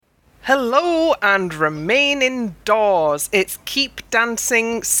Hello and remain indoors. It's Keep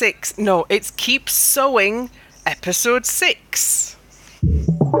Dancing 6. No, it's Keep Sewing episode 6.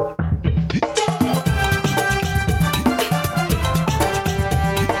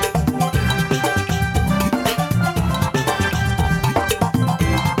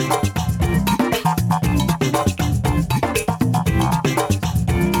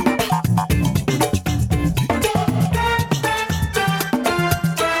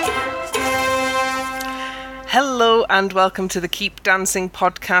 Hello and welcome to the Keep Dancing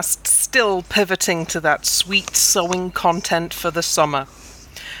podcast, still pivoting to that sweet sewing content for the summer.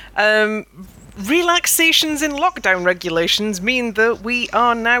 Relaxations in lockdown regulations mean that we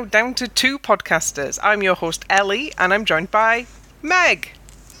are now down to 2 podcasters. I'm your host Ellie and I'm joined by Meg.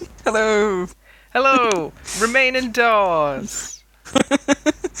 Hello. Hello. Remain indoors.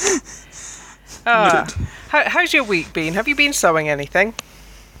 How's your week been? Have you been sewing anything?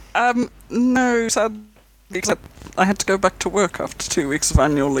 No, sadly, except I had to go back to work after 2 weeks of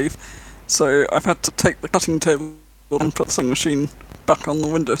annual leave, so I've had to take the cutting table and put the sewing machine back on the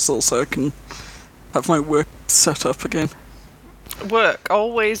windowsill so I can have my work set up again. Work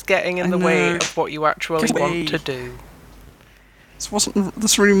always getting in the way of what you actually want to do.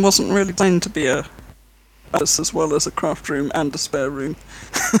 This room wasn't really designed to be a office as well as a craft room and a spare room.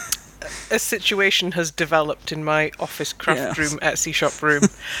 A situation has developed in my office craft room Etsy shop room.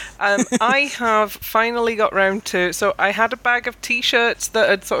 I have finally got round to... So I had a bag of t-shirts that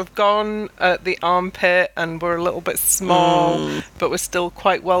had sort of gone at the armpit and were a little bit small, but were still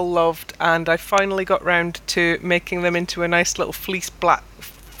quite well loved. And I finally got round to making them into a nice little fleece-backed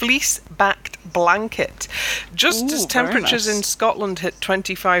blanket. Just as temperatures in Scotland hit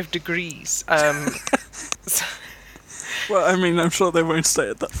 25 degrees. Well, I mean, I'm sure they won't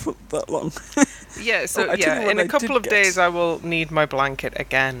stay at that long. Yeah, so in a couple of days I will need my blanket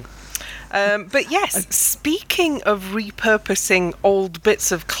again. But yes, speaking of repurposing old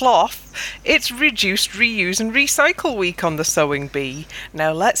bits of cloth, it's Reduce, Reuse and Recycle Week on the Sewing Bee.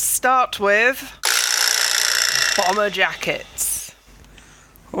 Now let's start with bomber jackets.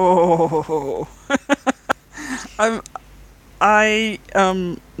 Oh, I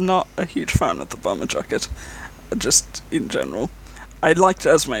am not a huge fan of the bomber jacket. Just in general. I liked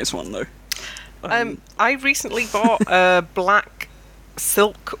Esme's one though. I recently bought a black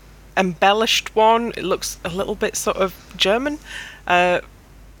silk embellished one. It looks a little bit sort of German.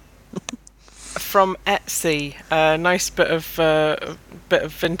 From Etsy. A nice bit of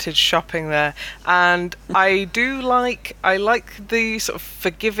vintage shopping there. And I like the sort of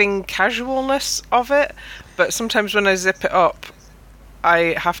forgiving casualness of it, but sometimes when I zip it up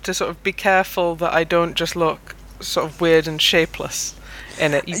I have to sort of be careful that I don't just look sort of weird and shapeless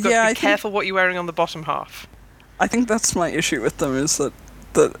in it. You've got to be careful what you're wearing on the bottom half. I think that's my issue with them, is that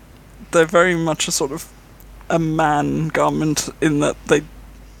they're very much a sort of a man garment in that they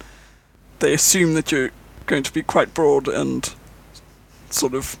assume that you're going to be quite broad and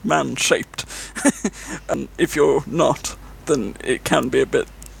sort of man-shaped. And if you're not, then it can be a bit,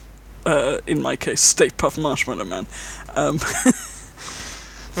 in my case, Stay Puft Marshmallow Man.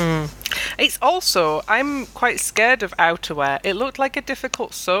 It's also, I'm quite scared of outerwear. It looked like a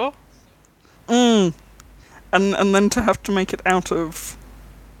difficult sew. And then to have to make it out of,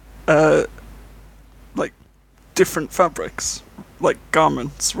 like, different fabrics, like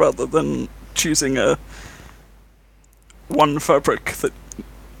garments, rather than choosing one fabric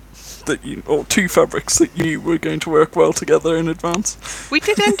that you, or 2 fabrics that you were going to work well together in advance. We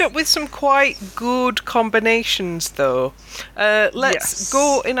did end up with some quite good combinations though. Let's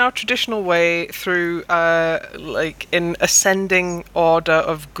go in our traditional way through like in ascending order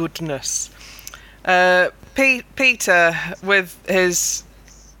of goodness. Peter with his,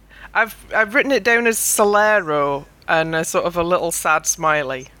 I've written it down as Solero and a sort of a little sad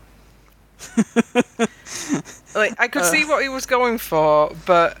smiley. Like I could see what he was going for,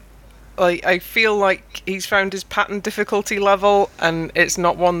 but like I feel like he's found his pattern difficulty level, and it's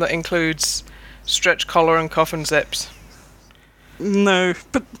not one that includes stretch collar and cuff and zips. No,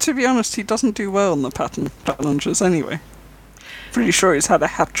 but to be honest, he doesn't do well on the pattern challenges anyway. Pretty sure he's had a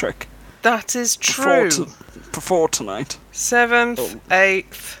hat trick. That is true. Before tonight. 7th,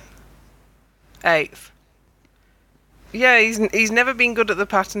 8th. Yeah, he's never been good at the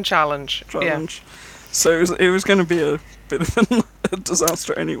pattern challenge. Yeah. So it was going to be a bit of a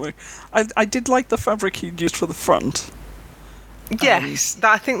disaster anyway. I did like the fabric he'd used for the front. Yes,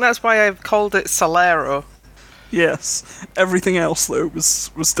 I think that's why I've called it Solero. Yes. Everything else, though, was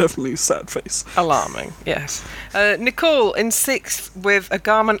definitely sad face. Alarming, yes. Nicole in 6th with a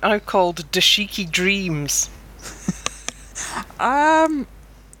garment I've called Dashiki Dreams.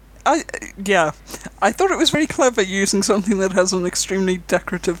 I thought it was very clever using something that has an extremely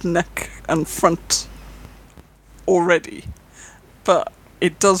decorative neck and front already, but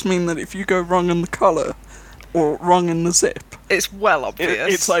it does mean that if you go wrong in the collar or wrong in the zip, it's well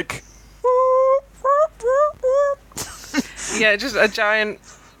obvious. It's like yeah, just a giant,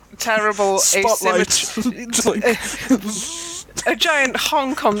 terrible asymmetry. A giant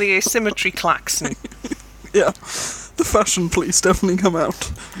honk on the asymmetry klaxon. Yeah, the fashion police definitely come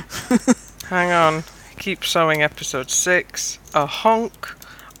out. Hang on, keep showing episode 6. A honk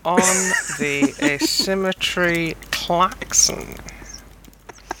on the asymmetry klaxon.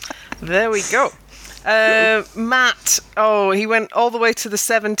 There we go. Matt, he went all the way to the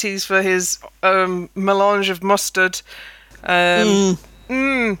 70s for his melange of mustard. What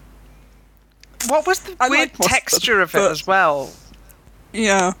was the weird texture of it as well?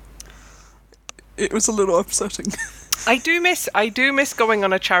 Yeah. It was a little upsetting. I do miss going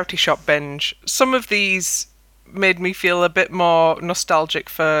on a charity shop binge. Some of these made me feel a bit more nostalgic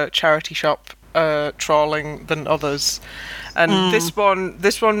for charity shop trawling than others. And this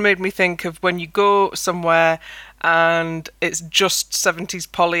one made me think of when you go somewhere and it's just 70s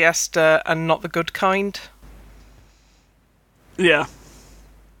polyester and not the good kind. Yeah.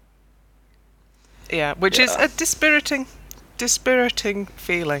 Yeah, which is a dispiriting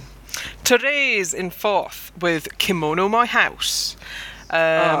feeling. Therese in 4th with Kimono My House.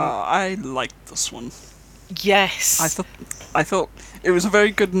 I liked this one. Yes. I thought it was a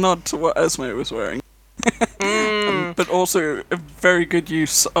very good nod to what Esme was wearing. But also a very good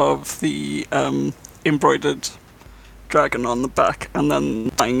use of the embroidered dragon on the back and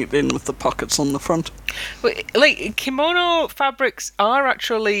then tying it in with the pockets on the front. Like, kimono fabrics are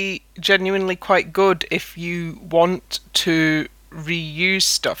actually genuinely quite good if you want to reuse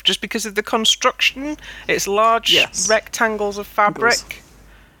stuff, just because of the construction. It's large rectangles of fabric.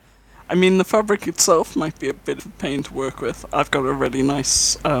 I mean, the fabric itself might be a bit of a pain to work with. I've got a really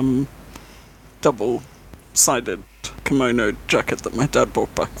nice double-sided kimono jacket that my dad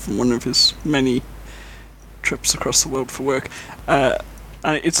brought back from one of his many trips across the world for work.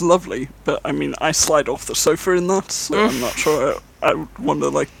 And it's lovely, but I mean, I slide off the sofa in that, so I'm not sure I would want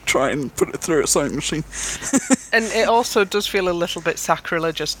to try and put it through a sewing machine. And it also does feel a little bit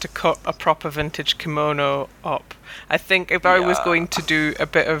sacrilegious to cut a proper vintage kimono up. I think if I was going to do a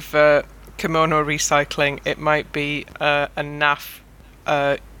bit of kimono recycling, it might be a NAF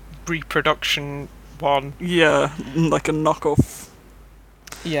reproduction one. Yeah, like a knockoff.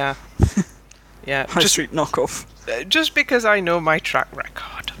 Yeah. Yeah. High street knockoff. Just because I know my track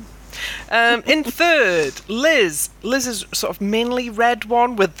record. In 3rd, Liz's sort of mainly red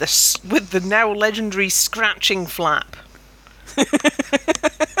one with the now legendary scratching flap.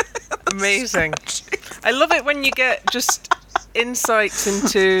 Amazing. I love it when you get just insights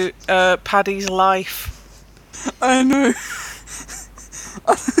into Paddy's life. I know.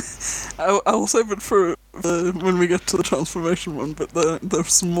 I'll save it for when we get to the transformation one, but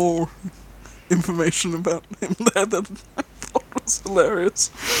there's some more information about him there that I thought was hilarious.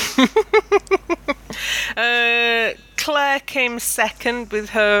 Claire came 2nd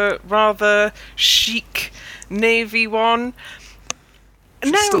with her rather chic navy one.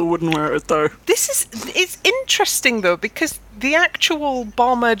 She still wouldn't wear it though. It's interesting though, because the actual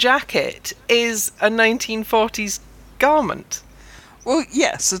bomber jacket is a 1940s garment. Well,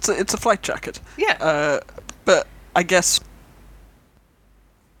 yes, it's a flight jacket. Yeah. But I guess,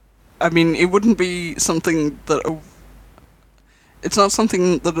 I mean, it wouldn't be something that it's not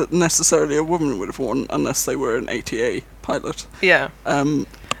something that necessarily a woman would have worn unless they were an ATA pilot. Yeah.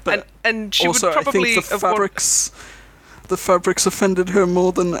 But and she also, would probably I think the fabrics offended her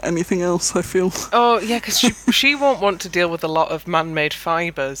more than anything else, I feel. Oh yeah, because she won't want to deal with a lot of man-made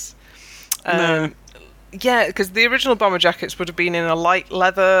fibres. No. Yeah, because the original bomber jackets would have been in a light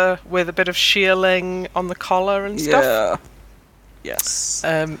leather with a bit of shearling on the collar and stuff. Yeah. Yes.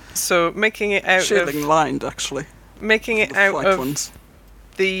 So making it out shearling lined, actually. Making it out of ones.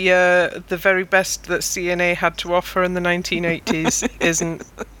 The very best that CNA had to offer in the 1980s isn't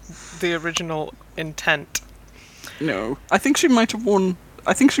the original intent. No, I think she might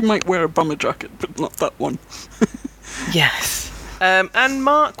wear a bomber jacket, but not that one. Yes. And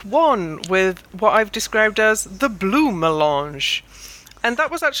Mark 1 with what I've described as the blue melange. And that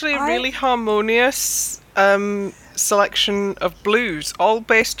was actually a really harmonious selection of blues, all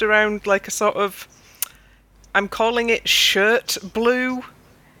based around like a sort of, I'm calling it shirt blue.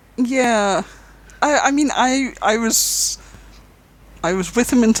 Yeah. I mean, I was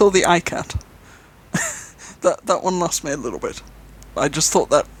with him until the iCat. That one lost me a little bit. I just thought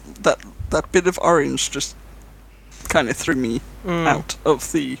that bit of orange just kind of threw me out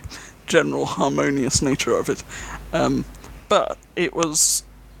of the general harmonious nature of it. But it was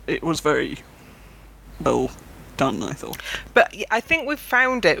very well done, I thought. But I think we've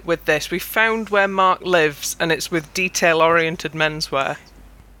found it with this. We found where Mark lives, and it's with detail-oriented menswear.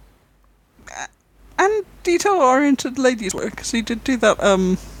 And detail-oriented ladies' wear, because he did do that,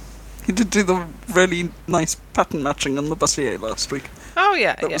 he did do the really nice pattern matching on the bustier last week. Oh,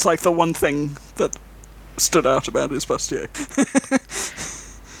 yeah. That was like the one thing that stood out about his bustier.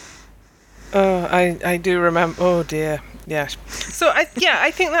 Oh, I do remember. Oh, dear. Yes. So, I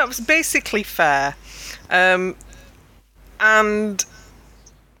think that was basically fair. And,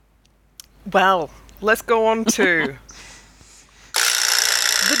 well, let's go on to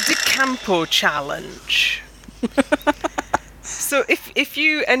the DeCampo Challenge. So if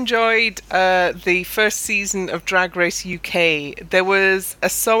you enjoyed the first season of Drag Race UK, there was a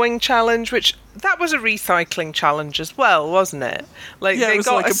sewing challenge, which that was a recycling challenge as well, wasn't it? Like yeah, they it was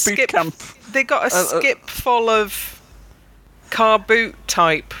got like a a boot camp. They got a skip full of car boot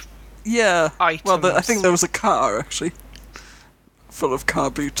type items. Well, I think there was a car actually full of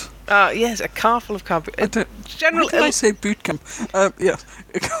car boot. Yes, a car full of car boot. Generally, why did I say boot camp? Yeah,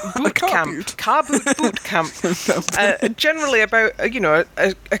 boot camp. Car boot camp. Generally about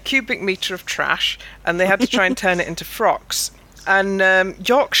a cubic metre of trash, and they had to try and turn it into frocks. And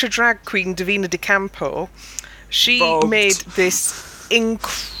Yorkshire drag queen Davina DeCampo, she made this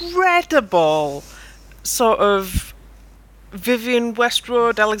incredible sort of Vivienne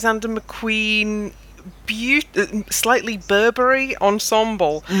Westwood, Alexander McQueen, slightly Burberry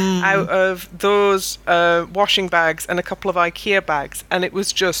ensemble out of those washing bags and a couple of IKEA bags, and it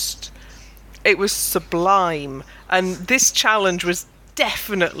was sublime. And this challenge was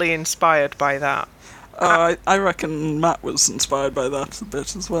definitely inspired by that. I reckon Matt was inspired by that a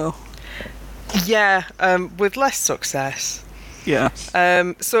bit as well. Yeah, with less success. Yeah.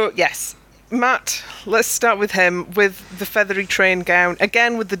 So yes, Matt, let's start with him, with the feathery train gown,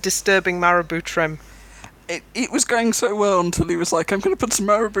 again with the disturbing marabou trim. It was going so well until he was like, I'm going to put some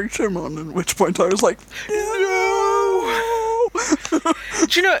marabou trim on, at which point I was like, no!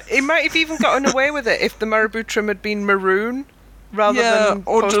 Do you know, it might have even gotten away with it if the marabou trim had been maroon rather than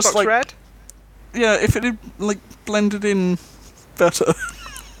or postbox just like red. Yeah, if it had like blended in better.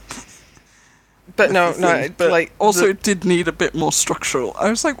 But no, but like also it did need a bit more structural. I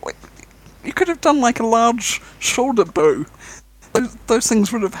was like, wait, you could have done like a large shoulder bow. Those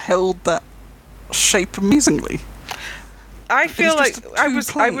things would have held that shape amazingly. I feel like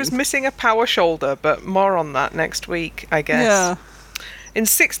I was missing a power shoulder, but more on that next week, I guess. Yeah. In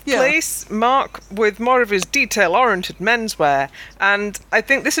sixth place, Mark with more of his detail-oriented menswear, and I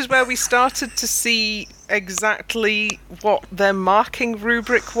think this is where we started to see exactly what their marking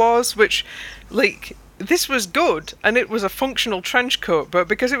rubric was, which, like, this was good, and it was a functional trench coat, but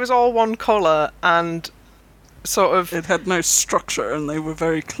because it was all one colour and sort of... It had no structure, and they were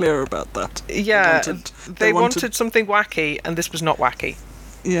very clear about that. Yeah, they wanted something wacky, and this was not wacky.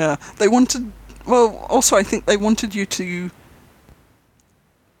 Yeah, they wanted... Well, also I think they wanted you to...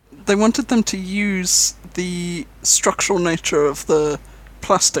 They wanted them to use the structural nature of the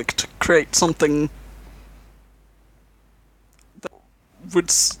plastic to create something that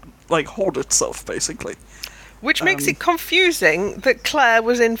would, like, hold itself, basically. Which makes it confusing that Claire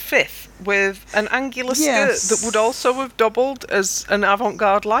was in fifth with an angular skirt that would also have doubled as an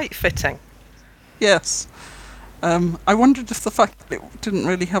avant-garde light fitting. Yes. I wondered if the fact that it didn't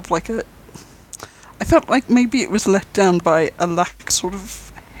really have like a... I felt like maybe it was let down by a lack sort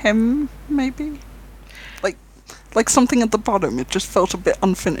of hem, maybe? Like something at the bottom, it just felt a bit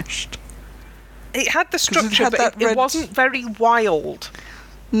unfinished. It had the structure, but it wasn't very wild.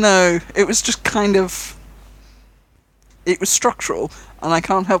 No, it was just kind of... It was structural, and I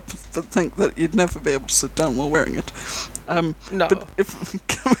can't help but think that you'd never be able to sit down while wearing it. No. But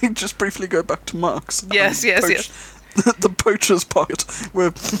can we just briefly go back to Mark's? Yes. The poacher's pocket,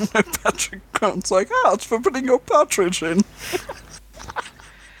 where Patrick Grant's like, it's for putting your partridge in.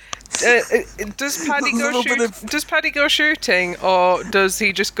 Does Paddy go shooting, or does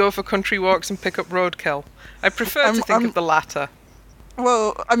he just go for country walks and pick up roadkill? I prefer to think of the latter.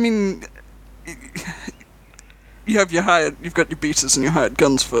 Well, I mean... You've got your beaters and your hired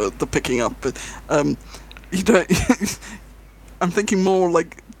guns for the picking up, but you don't. I'm thinking more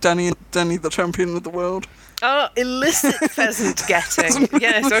like Danny the champion of the world. Oh, illicit pheasant getting.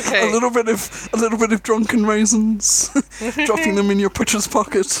 Yes, okay. A little bit of drunken raisins, dropping them in your butcher's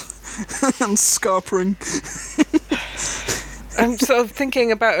pocket, and scarpering. I'm sort of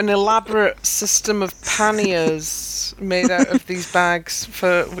thinking about an elaborate system of panniers made out of these bags,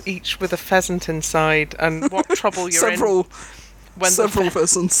 for each with a pheasant inside, and what trouble you're in when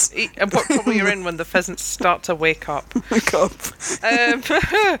pheasants. And what trouble you're in when the pheasants start to wake up. Wake up.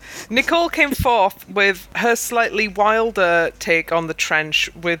 Nicole came forth with her slightly wilder take on the trench,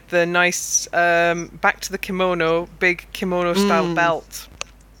 with the nice back to the kimono, big kimono style belt.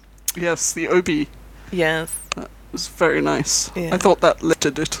 Yes, the obi. Yes. That was very nice. Yeah. I thought that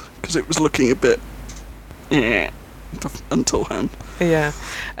lifted it, because it was looking a bit... until then. Yeah.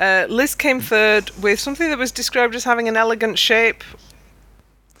 Liz came third with something that was described as having an elegant shape.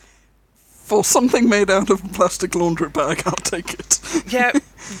 For something made out of a plastic laundry bag, I'll take it. Yeah,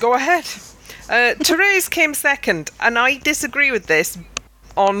 go ahead. Therese came second, and I disagree with this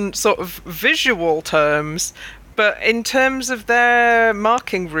on sort of visual terms, but in terms of their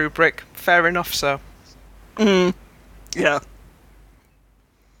marking rubric, fair enough so. Yeah.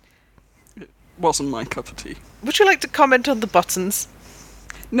 It wasn't my cup of tea. Would you like to comment on the buttons?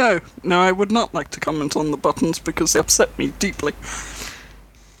 No, I would not like to comment on the buttons because they upset me deeply.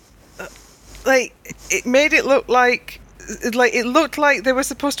 It made it look like it looked like they were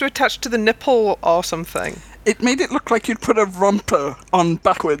supposed to attach to the nipple or something. It made it look like you'd put a romper on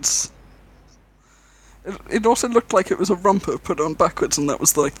backwards. It also looked like it was a romper put on backwards, and that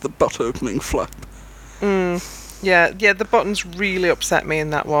was like the butt opening flap. Yeah, the buttons really upset me in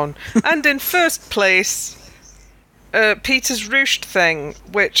that one. And in first place, Peter's ruched thing,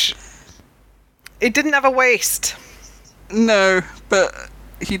 which it didn't have a waist. No, but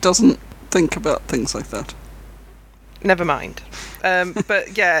he doesn't think about things like that. Never mind.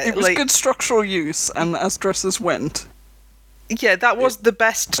 But yeah, it was good structural use, and as dresses went. Yeah, that was the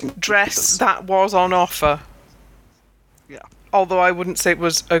best dress that was on offer. Yeah. Although I wouldn't say it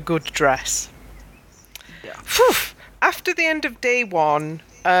was a good dress. Yeah. Whew. After the end of day one,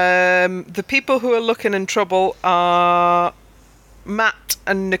 the people who are looking in trouble are Matt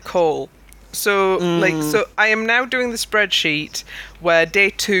and Nicole. So I am now doing the spreadsheet where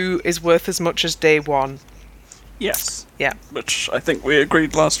day 2 is worth as much as day 1. Yes. Yeah. Which I think we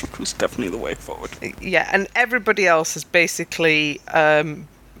agreed last week was definitely the way forward. Yeah, and everybody else is basically on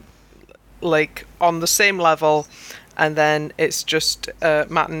the same level, and then it's just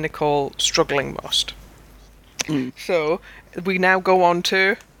Matt and Nicole struggling most. So we now go on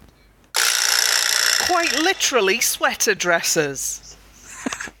to quite literally sweater dresses.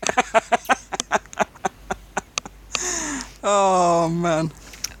 Oh man.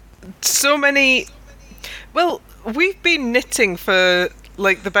 So many. Well, we've been knitting for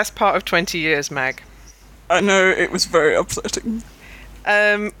the best part of 20 years, Meg. I know, it was very upsetting.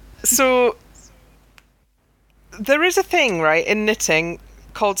 So there is a thing, right, in knitting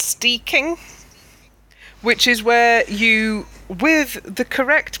called steeking, which is where you, with the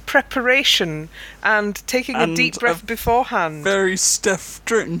correct preparation and taking a deep breath beforehand, very stiff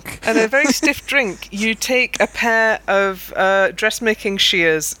drink, and a very stiff drink, you take a pair of dressmaking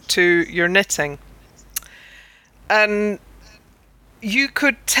shears to your knitting. And you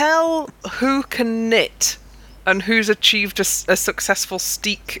could tell who can knit and who's achieved a successful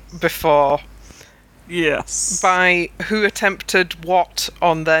steek before. Yes. By who attempted what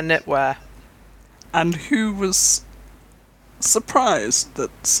on their knitwear. And who was surprised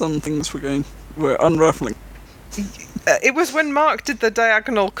that some things were unravelling. It was when Mark did the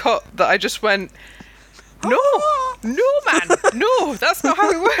diagonal cut that I just went, no, man, no, that's not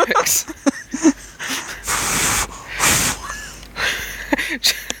how it works.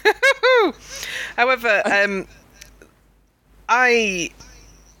 However,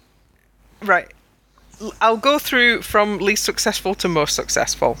 I'll go through from least successful to most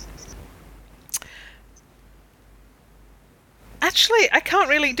successful. Actually, I can't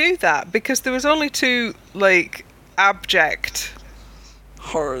really do that because there was only 2 abject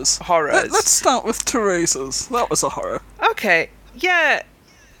horrors. Let's start with Therese's. That was a horror. Okay, yeah.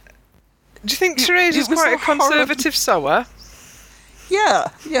 Do you think Therese is quite a conservative sewer? Yeah,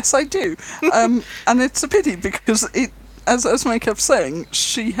 yes, I do. And it's a pity because as May kept saying,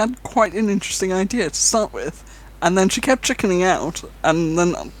 she had quite an interesting idea to start with, and then she kept chickening out, and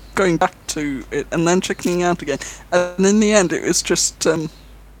then going back to it, and then chickening out again, and in the end, it was just. It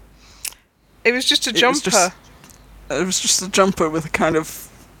was just a jumper. It was just a jumper with a kind of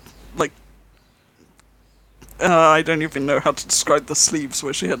I don't even know how to describe the sleeves,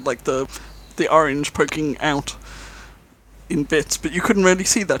 where she had the orange poking out in bits, but you couldn't really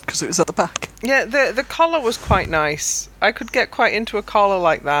see that because it was at the back. Yeah, the collar was quite nice. I could get quite into a collar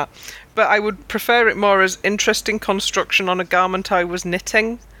like that, but I would prefer it more as interesting construction on a garment I was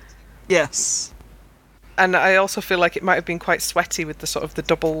knitting. Yes. and I also feel like it might have been quite sweaty with the sort of the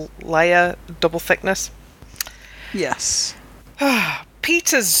double layer, double thickness. Yes.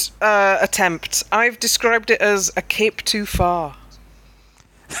 Peter's attempt, I've described it as a cape too far.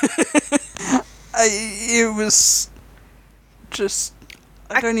 It was just...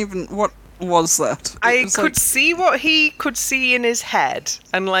 I don't even... What was that? I could see what he could see in his head,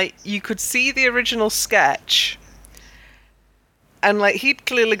 and like you could see the original sketch, and like he'd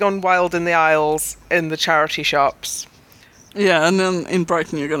clearly gone wild in the aisles in the charity shops. Yeah, and then in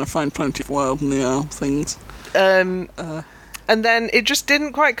Brighton you're going to find plenty of wild in the aisle things. And then it just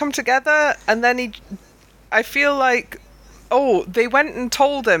didn't quite come together, and then I feel like, they went and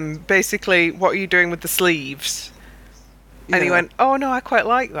told him basically, what are you doing with the sleeves? Yeah. And he went, oh no, I quite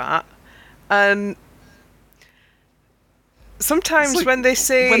like that. And sometimes like when they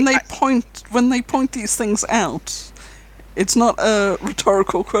say... When they point these things out, it's not a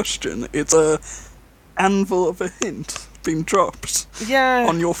rhetorical question, it's a anvil of a hint being dropped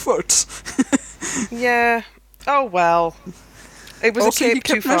on your foot. Yeah. Oh well. It was also, a cape he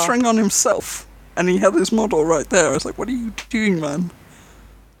kept too far. measuring on himself, and he had his model right there. I was like, what are you doing, man?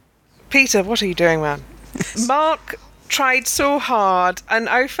 Peter, what are you doing, man? Yes. Mark tried so hard, and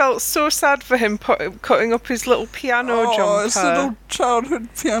I felt so sad for him cutting up his little piano jumper. Oh, his little childhood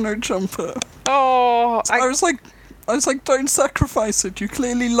piano jumper. Oh, so I was like, don't sacrifice it. You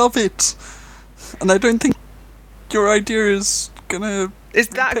clearly love it, and I don't think your idea is gonna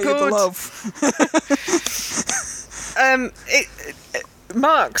that repay good? The love.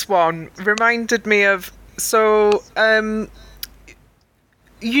 Mark's one reminded me of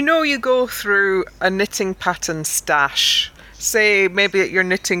you go through a knitting pattern stash. Say maybe at your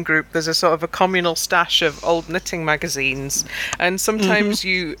knitting group there's a sort of a communal stash of old knitting magazines, and sometimes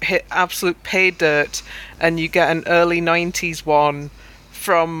you hit absolute pay dirt and you get an early 90s one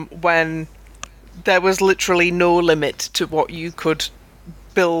from when there was literally no limit to what you could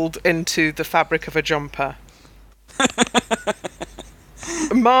build into the fabric of a jumper.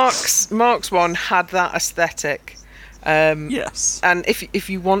 Mark's one had that aesthetic. Yes. And if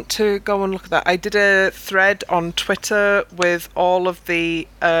you want to go and look at that, I did a thread on Twitter with all of the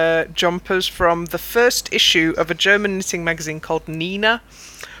jumpers from the first issue of a German knitting magazine called Nina,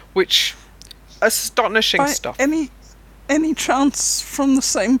 which astonishing stuff. Any chance from the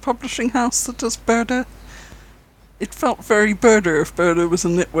same publishing house that does Berda? It felt very Berda if Berda was a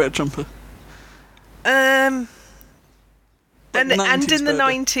knitwear jumper. And in the Berda.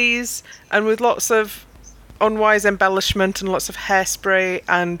 90s, and with lots of unwise embellishment and lots of hairspray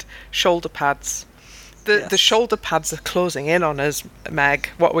and shoulder pads. The shoulder pads are closing in on us, Meg.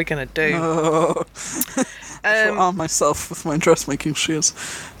 What are we going to do? Oh. I shall arm myself with my dressmaking shears.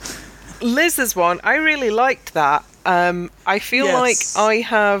 Liz's one, I really liked that. I feel like I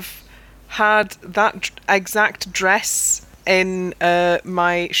have had that exact dress in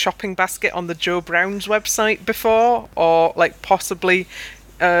my shopping basket on the Joe Brown's website before, or like possibly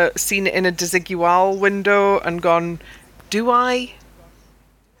seen it in a Desigual window and gone, do I?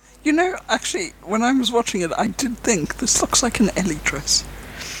 You know, actually, when I was watching it, I did think this looks like an Ellie dress.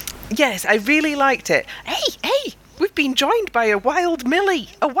 Yes, I really liked it. Hey, we've been joined by a wild Millie.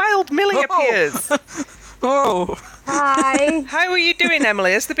 A wild Millie appears. Oh. Hi. How are you doing,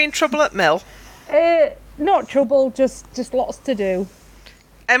 Emily? Has there been trouble at Mill? Not trouble, just lots to do.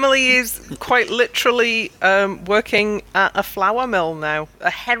 Emily is quite literally working at a flour mill now, a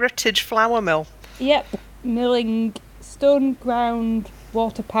heritage flour mill. Yep, milling stone ground,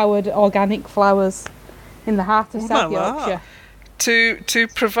 water-powered organic flours in the heart of South Yorkshire. To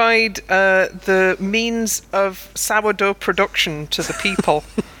provide the means of sourdough production to the people.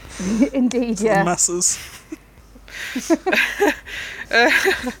 Indeed, yeah. The masses.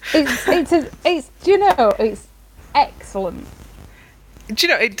 It's excellent. Do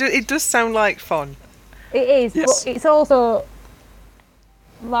you know, it does sound like fun. It is, yes. But it's also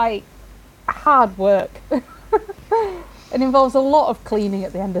like hard work. It involves a lot of cleaning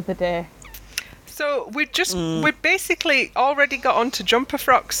at the end of the day. So we've basically already got onto jumper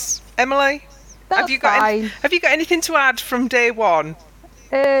frocks, Emily. That's fine. Have you got anything to add from day one?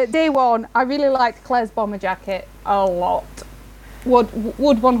 Day one, I really liked Claire's bomber jacket a lot. Would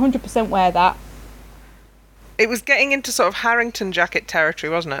 100% wear that. It was getting into sort of Harrington jacket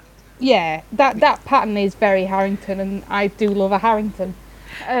territory, wasn't it? Yeah, that pattern is very Harrington, and I do love a Harrington.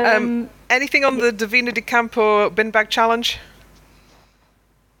 Anything on the Davina Di Campo bin bag challenge?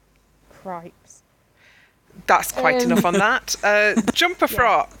 Cripes. That's quite enough on that. Jumper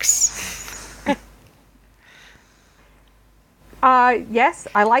frocks. Yes,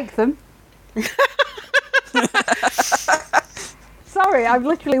 I like them. Sorry, sorry, I've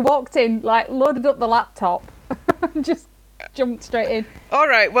literally walked in, like, loaded up the laptop, and just jumped straight in. All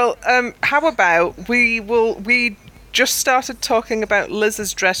right. Well, how about we just started talking about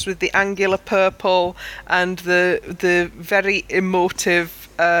Liz's dress with the angular purple and the very emotive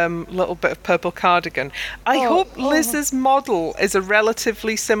little bit of purple cardigan. I hope Liz's model is a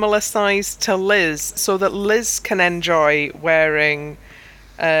relatively similar size to Liz, so that Liz can enjoy wearing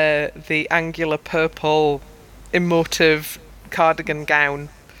the angular purple emotive cardigan gown.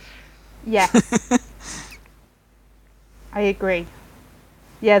 Yeah. I agree.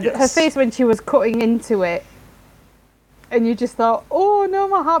 Yeah, her face when she was cutting into it, and you just thought, oh no,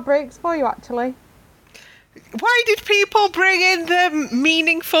 my heart breaks for you, actually. Why did people bring in the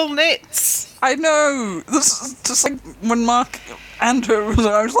meaningful knits? I know. This is just like when Mark and her was.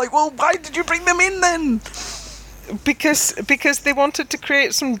 I was like, well, why did you bring them in then? Because they wanted to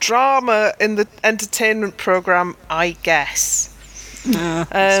create some drama in the entertainment program, I guess. Yeah,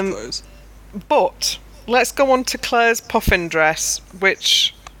 I suppose. But let's go on to Claire's puffin dress,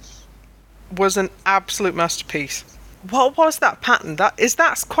 which was an absolute masterpiece. What was that pattern?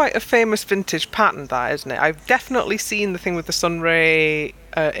 That's quite a famous vintage pattern, that, isn't it? I've definitely seen the thing with the sunray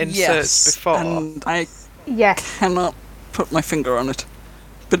inserts before. And I cannot put my finger on it.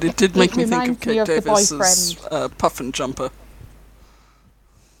 But it did make me think of Kate Davis's puffin jumper.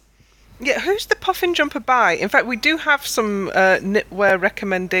 Yeah, who's the puffin jumper by? In fact, we do have some knitwear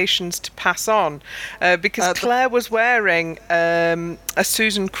recommendations to pass on, because Claire was wearing a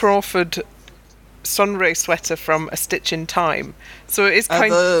Susan Crawford sunray sweater from A Stitch in Time. So it is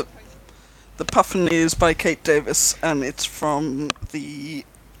kind of... The puffin is by Kate Davis, and it's from the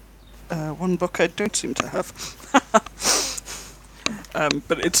one book I don't seem to have.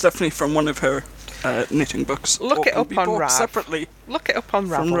 But it's definitely from one of her knitting books. Look it up on Rav. Separately. Look it up on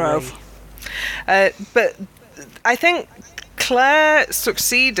From Rav. But I think Claire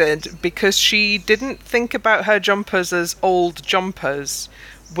succeeded because she didn't think about her jumpers as old jumpers,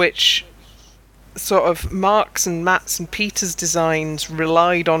 which sort of Mark's and Matt's and Peter's designs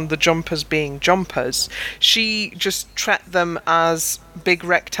relied on the jumpers being jumpers. She just treated them as big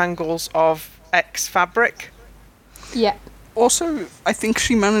rectangles of X fabric. Yeah. Also, I think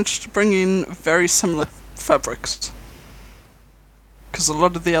she managed to bring in very similar fabrics. Because a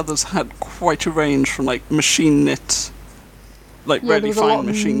lot of the others had quite a range from like machine knit, like really fine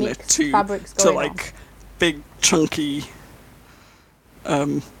machine knit, to like big chunky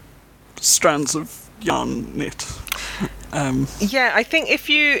strands of yarn knit. Yeah, I think if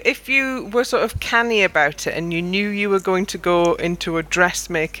you were sort of canny about it and you knew you were going to go into a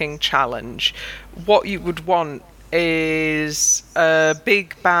dressmaking challenge, what you would want is a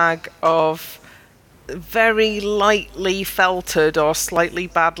big bag of very lightly felted or slightly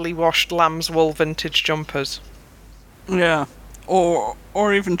badly washed lamb's wool vintage jumpers. Yeah, or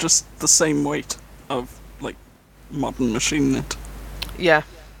even just the same weight of like modern machine knit. Yeah.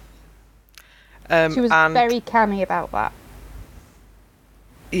 She was very canny about that.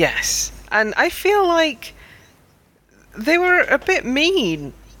 Yes, and I feel like they were a bit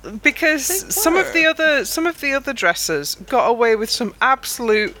mean because some of the other dressers got away with some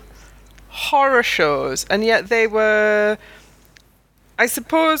absolute horror shows, and yet they were, I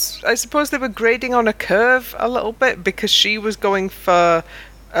suppose they were grading on a curve a little bit because she was going for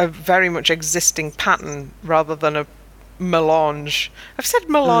a very much existing pattern rather than a melange. I've said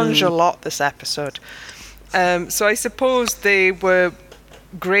melange a lot this episode. So I suppose they were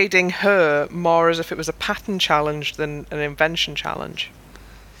grading her more as if it was a pattern challenge than an invention challenge.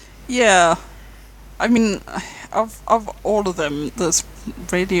 Yeah. I mean, of all of them, there's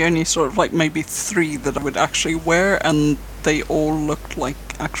really only sort of like maybe 3 that I would actually wear, and they all looked like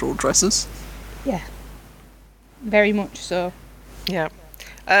actual dresses. Yeah. Very much so. Yeah.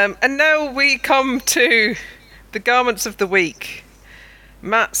 And now we come to the garments of the week.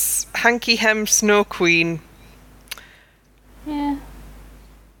 Matt's hanky hem Snow Queen. Yeah.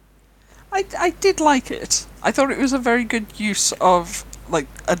 I did like it. I thought it was a very good use of like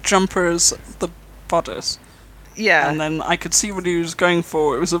a jumper as the bodice. Yeah. And then I could see what he was going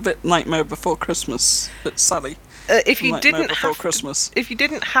for. It was a bit Nightmare Before Christmas, a bit Sally. If you didn't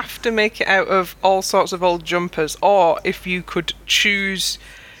have to make it out of all sorts of old jumpers, or if you could choose,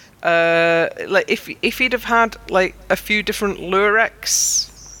 like if he'd have had like a few different Lurex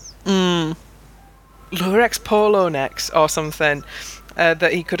polo necks or something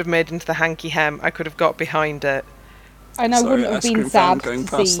that he could have made into the hanky hem, I could have got behind it. And I wouldn't have been sad going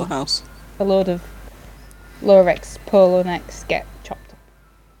to past see the house. a load of Lurex polo necks get chopped up.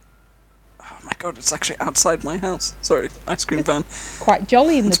 Oh my god, it's actually outside my house. Sorry, ice cream van. Quite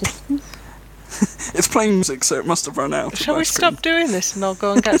jolly in the distance. It's playing music, so it must have run out. Shall we stop doing this and I'll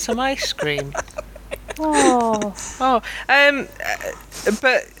go and get some ice cream? Oh.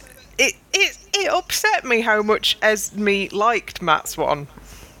 But it upset me how much Esme liked Matt's one.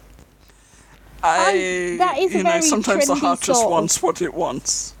 That is a very sometimes the trendy heart just sort of- wants what it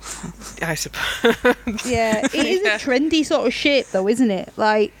wants. I suppose. Yeah, it is a trendy sort of shape, though, isn't it?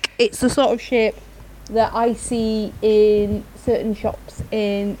 Like, it's the sort of shape that I see in certain shops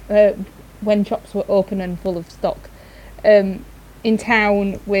when shops were open and full of stock in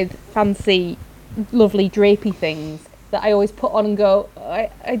town with fancy, lovely drapey things that I always put on and go,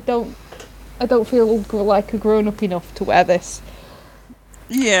 I don't feel like a grown up enough to wear this.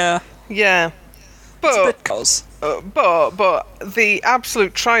 Yeah. Yeah. It's a But bit cos. but the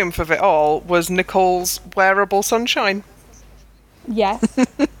absolute triumph of it all was Nicole's wearable sunshine. Yes.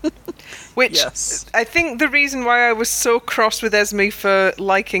 Which Yes. I think the reason why I was so cross with Esme for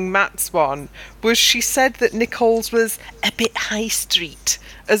liking Matt's one was she said that Nicole's was a bit high street,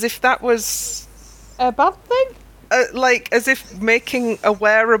 as if that was A bad thing? like as if making a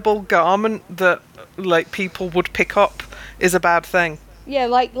wearable garment that like people would pick up is a bad thing. Yeah,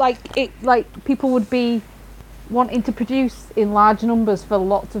 like people would be wanting to produce in large numbers for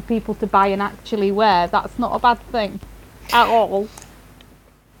lots of people to buy and actually wear. That's not a bad thing at all.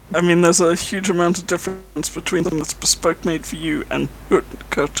 I mean, there's a huge amount of difference between something that's bespoke made for you and haute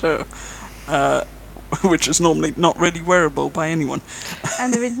couture, which is normally not really wearable by anyone.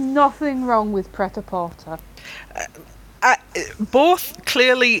 And there is nothing wrong with pret-a-porter. Both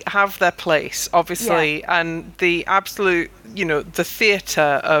clearly have their place, obviously, and the absolute, the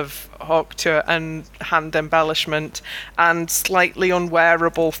theatre of haute couture and hand embellishment and slightly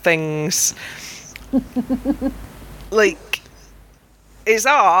unwearable things, like, is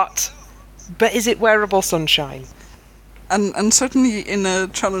art, but is it wearable sunshine? And certainly in a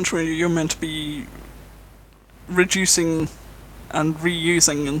challenge where you're meant to be reducing and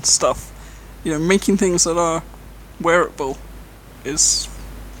reusing and stuff, making things that are wearable is,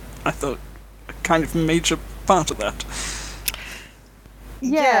 I thought, a kind of major part of that.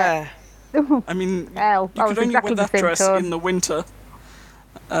 Yeah. I mean, Well, you I could was only exactly wear the that same dress tone. in the winter,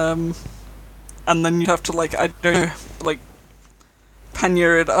 and then you'd have to, I don't know,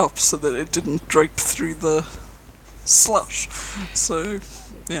 pannier it up so that it didn't drape through the slush. So,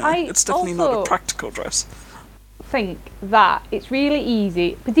 yeah, it's definitely not a also practical dress. think that it's really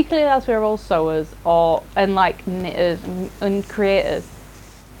easy, particularly as we're all sewers and knitters and creators.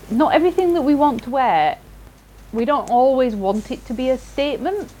 Not everything that we want to wear, we don't always want it to be a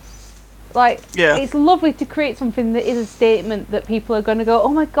statement. It's lovely to create something that is a statement that people are going to go, oh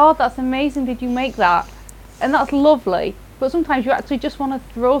my god, that's amazing, did you make that? And that's lovely. But sometimes you actually just want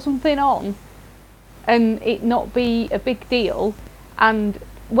to throw something on and it not be a big deal. And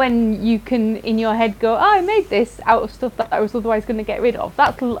when you can, in your head, go, oh, I made this out of stuff that I was otherwise going to get rid of.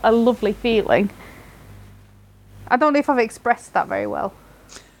 That's a lovely feeling. I don't know if I've expressed that very well.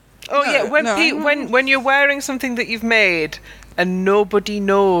 Oh yeah, when you're wearing something that you've made and nobody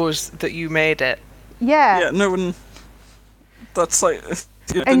knows that you made it. Yeah. Yeah, no one. That's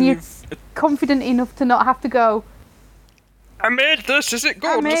and you're confident enough to not have to go, I made this, is it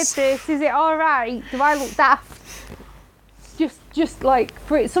good? I made this, is it alright? Do I look daft? Just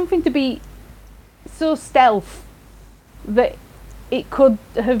for it something to be so stealth that it could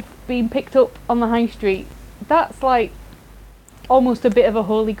have been picked up on the high street, that's almost a bit of a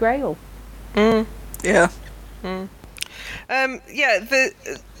holy grail. Yeah.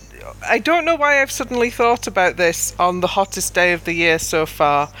 I don't know why I've suddenly thought about this on the hottest day of the year so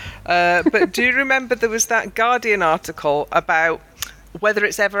far, but do you remember there was that Guardian article about whether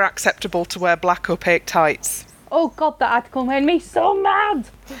it's ever acceptable to wear black opaque tights? Oh god, that article made me so mad!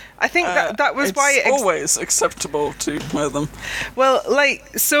 I think that was why it's always acceptable to wear them. Well,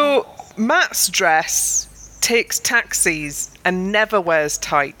 so Matt's dress takes taxis and never wears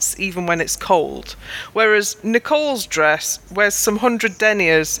tights, even when it's cold. Whereas Nicole's dress wears some 100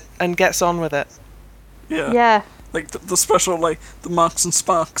 deniers and gets on with it. Yeah. Yeah. The special, the Marks and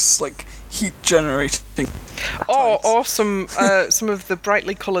Sparks, heat generating. Or some of the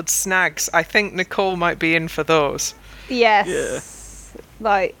brightly coloured snags. I think Nicole might be in for those. Yes.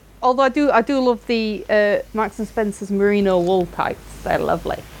 Yeah. Although I do love the Marks and Spencer's merino wool tights. They're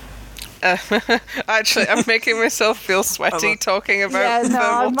lovely. Actually, I'm making myself feel sweaty talking about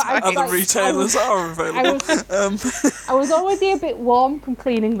thermal tights. Other retailers are available. I was already a bit warm from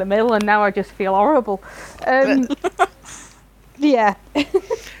cleaning the mill, and now I just feel horrible. Yeah.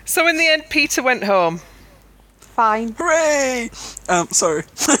 So in the end, Peter went home. fine. Hooray! Sorry.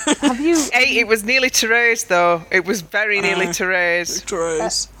 Have you? Hey, it was nearly Therese, though. It was very nearly Therese.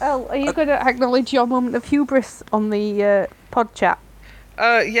 Therese. Elle, are you going to acknowledge your moment of hubris on the pod chat?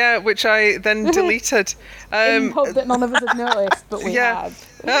 Yeah, which I then deleted. In hope that none of us had noticed, but we yeah. had.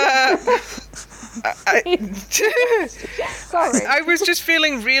 Sorry. I was just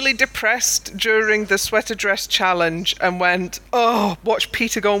feeling really depressed during the sweater dress challenge and went, oh, watch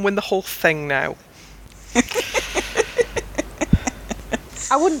Peter go and win the whole thing now.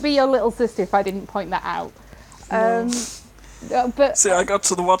 I wouldn't be your little sister if I didn't point that out. But See, I got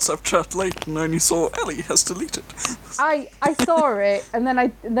to the WhatsApp chat late and only saw Ellie has deleted. I saw it, and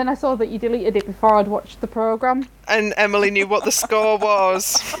then I saw that you deleted it before I'd watched the programme. And Emily knew what the score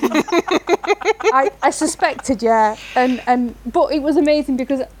was. I suspected, yeah, but it was amazing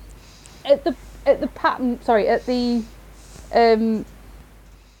because at the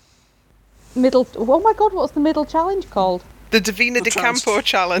middle. Oh my God, what's the middle challenge called? The Davina de Campo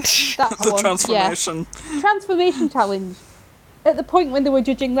challenge. That The one, transformation. yeah. Transformation challenge. At the point when they were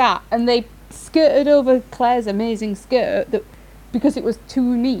judging that, and they skirted over Claire's amazing skirt because it was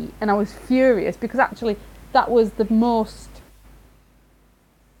too neat, and I was furious because actually that was the most.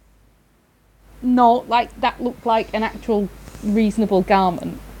 No, that looked like an actual reasonable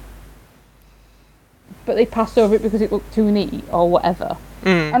garment, but they passed over it because it looked too neat or whatever.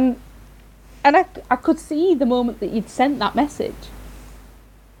 And I could see the moment that you'd sent that message.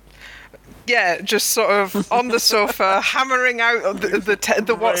 Yeah, just sort of on the sofa, hammering out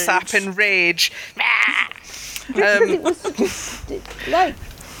the WhatsApp in rage. Because it was such a,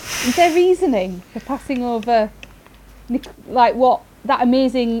 their reasoning for passing over, that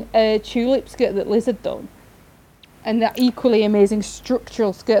amazing tulip skirt that Liz had done, and that equally amazing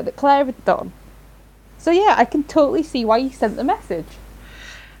structural skirt that Claire had done. So yeah, I can totally see why you sent the message.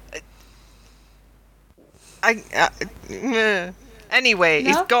 Anyway, No?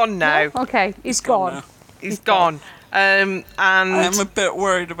 he's gone now. No? Okay, he's gone. now. He's gone. And I am a bit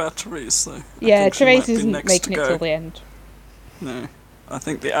worried about Therese, though. Yeah, I think she might Therese be isn't next making to it go. till the end. No, I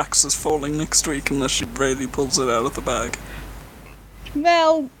think the axe is falling next week unless she really pulls it out of the bag.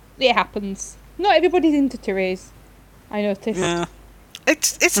 Well, it happens. Not everybody's into Therese. I noticed. Yeah.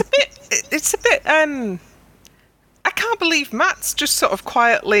 it's a bit I can't believe Matt's just sort of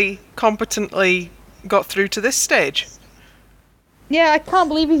quietly, competently got through to this stage. Yeah, I can't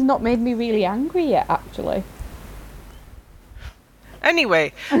believe he's not made me really angry yet, actually.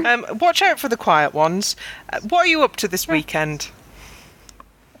 Anyway, watch out for the quiet ones. What are you up to this weekend?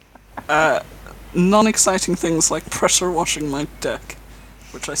 Non-exciting things like pressure washing my deck,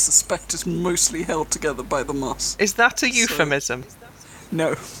 which I suspect is mostly held together by the moss. Is that a euphemism?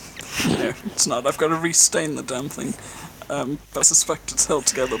 No, it's not. I've got to restain the damn thing. But I suspect it's held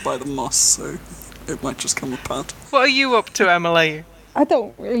together by the moss, so it might just come apart. What are you up to, Emily? I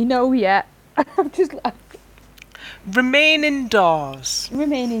don't really know yet. I'm just Remain indoors.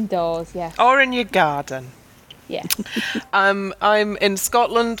 remain indoors, yeah. Or in your garden. Yeah. I'm in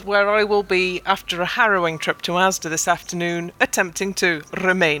Scotland, where I will be, after a harrowing trip to Asda this afternoon, attempting to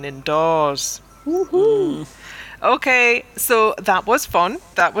remain indoors. Woohoo! Okay, so that was fun.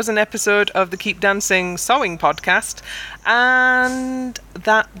 That was an episode of the Keep Dancing Sewing podcast. And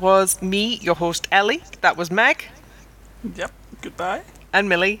that was me, your host Ellie. That was Meg. Yep, goodbye. And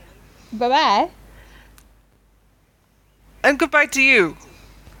Millie. Bye-bye. And goodbye to you.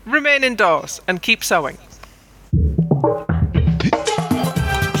 Remain indoors and keep sewing.